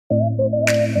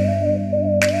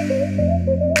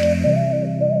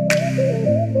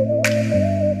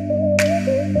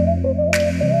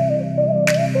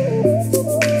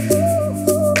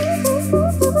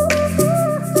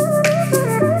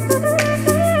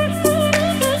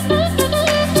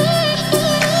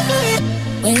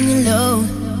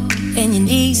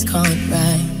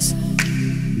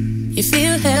You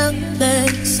feel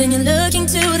helpless and you're looking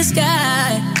to the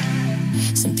sky.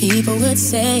 Some people would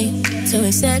say to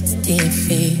accept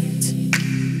defeat.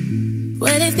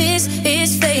 Well, if this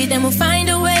is fate, then we'll find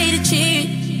a way to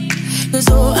cheat. 'Cause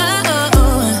we'll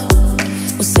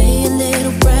say a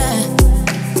little prayer.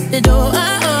 That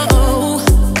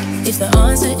if the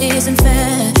answer isn't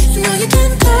fair, you know you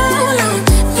can call on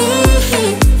me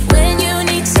when you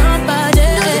need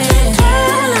somebody.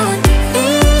 Call on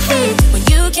me when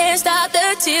you can't stop the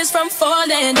tears from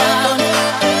falling down.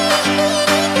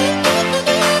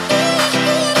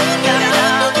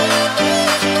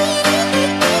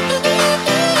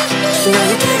 You know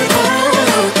you can call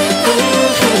on me,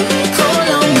 call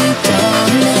on me,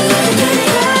 darling.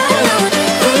 Call on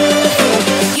me,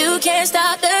 you can't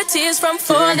stop the tears from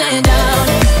falling down.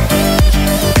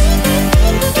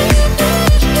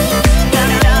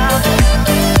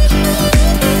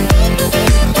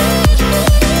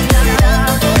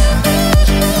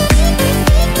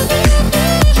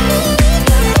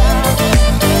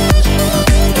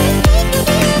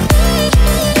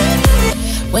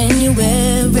 When you're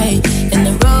weary and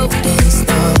the road is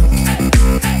dark,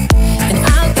 and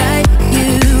I'll guide you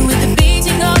with the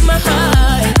beating of my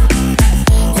heart.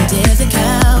 And if the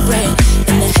Calvary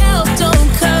and the help don't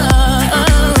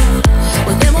come,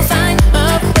 well then we'll find a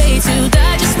way to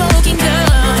dodge a smoking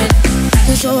gun.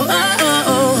 'Cause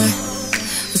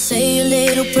we'll say a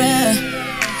little prayer.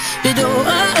 But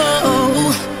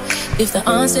if the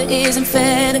answer isn't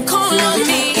fair, then call on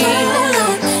me. Call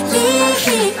on me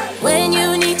when you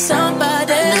need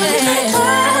somebody.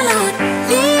 Call on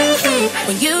me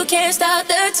when you can't stop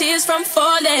the tears from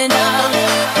falling down.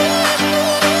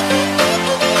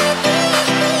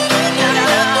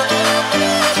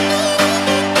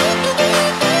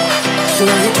 So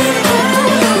now you can call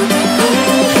on me,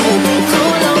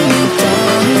 call on me, darling. Call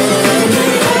on me,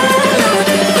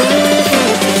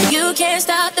 you can't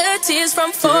stop the tears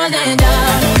from falling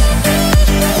down.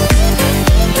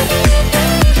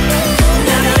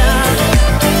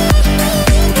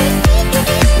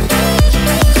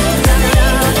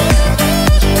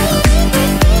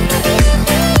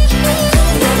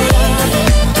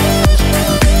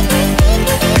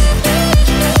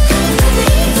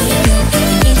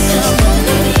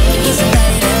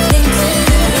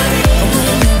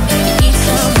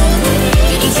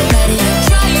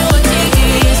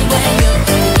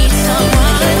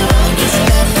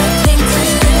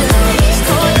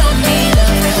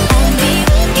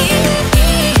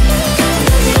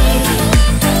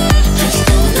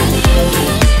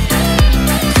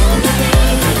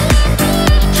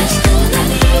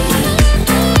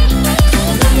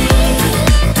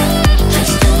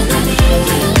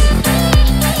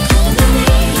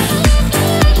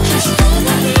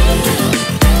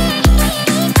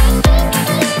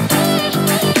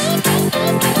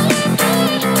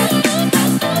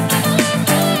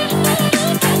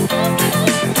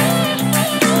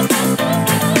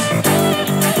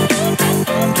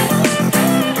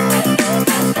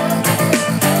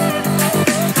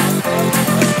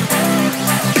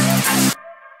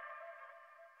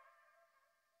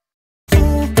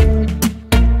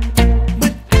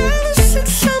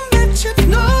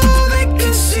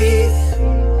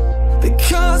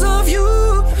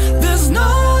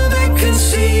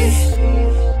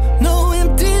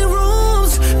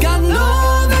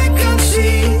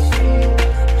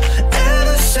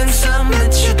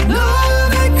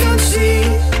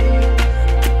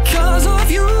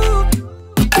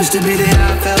 Used to be that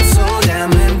I felt so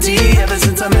damn empty. Ever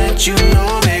since I met you,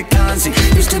 no vacancy.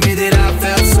 Used to be that I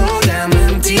felt so damn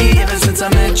empty. Ever since I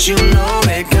met you, no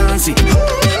vacancy.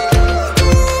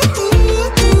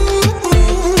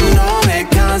 No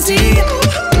vacancy.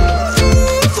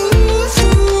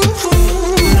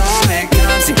 No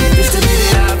vacancy. Used to be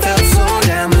that I felt so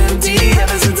damn empty.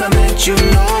 Ever since I met you,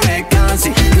 no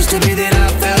vacancy. Used to be that I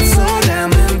felt so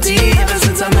damn empty. Ever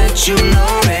since I met you, no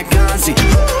vacancy.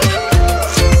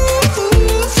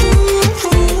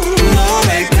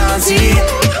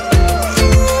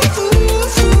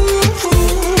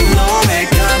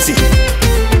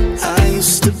 I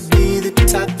used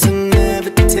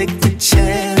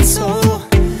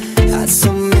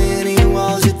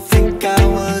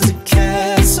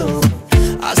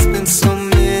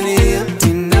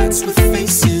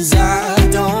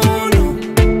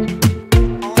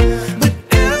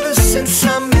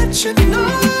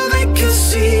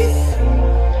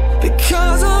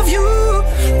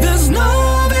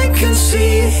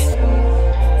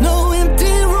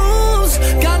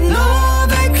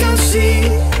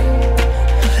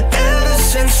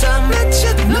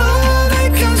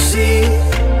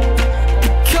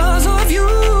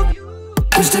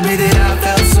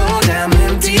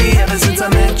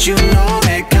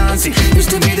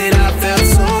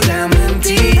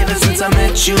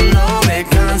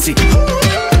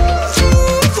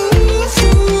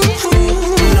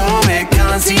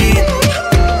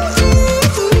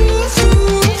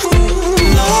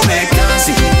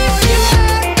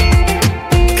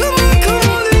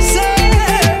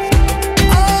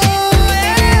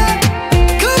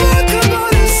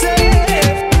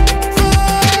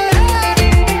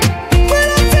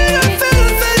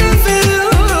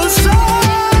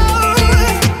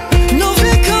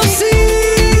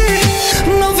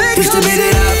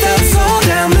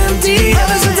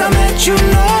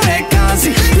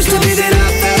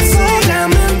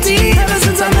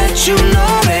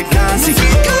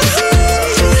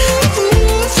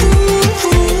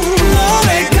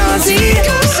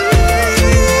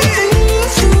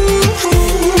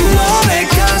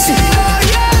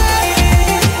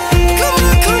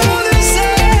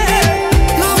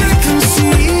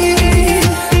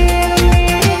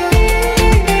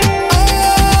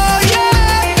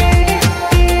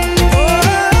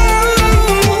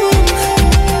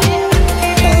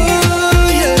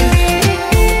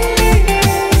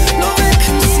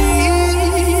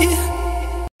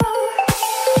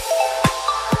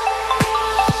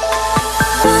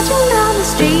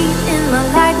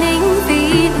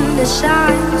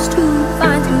shines too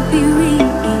fine to be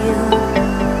real.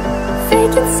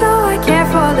 Fake it so I care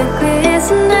for the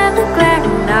glisten and the glare.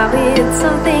 And now it's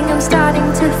something I'm starting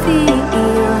to feel.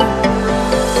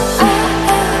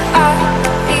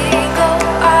 Eagle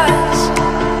eyes,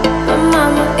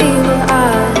 mama, eagle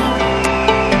eyes.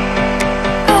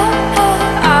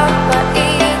 My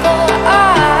eagle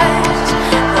eyes,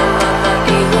 mama,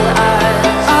 eagle eyes.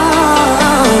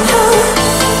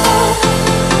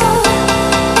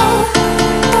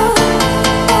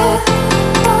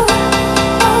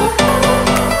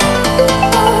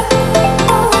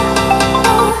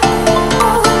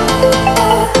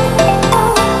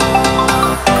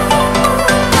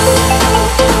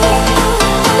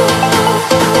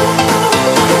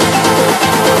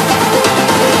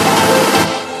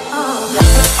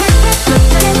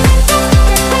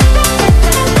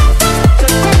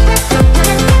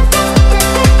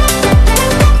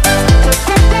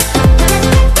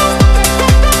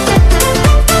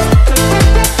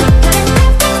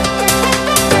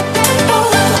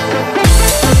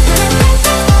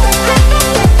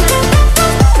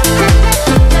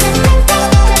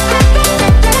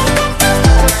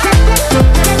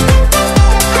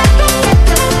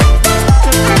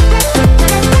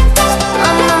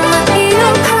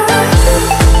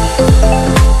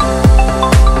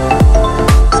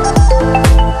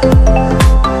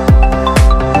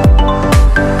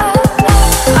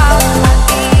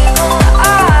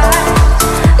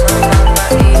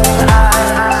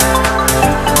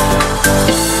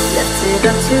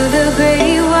 To the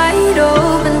great wide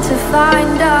open to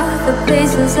find out the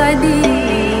places I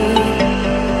need.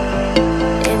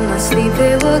 In my sleep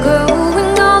it will grow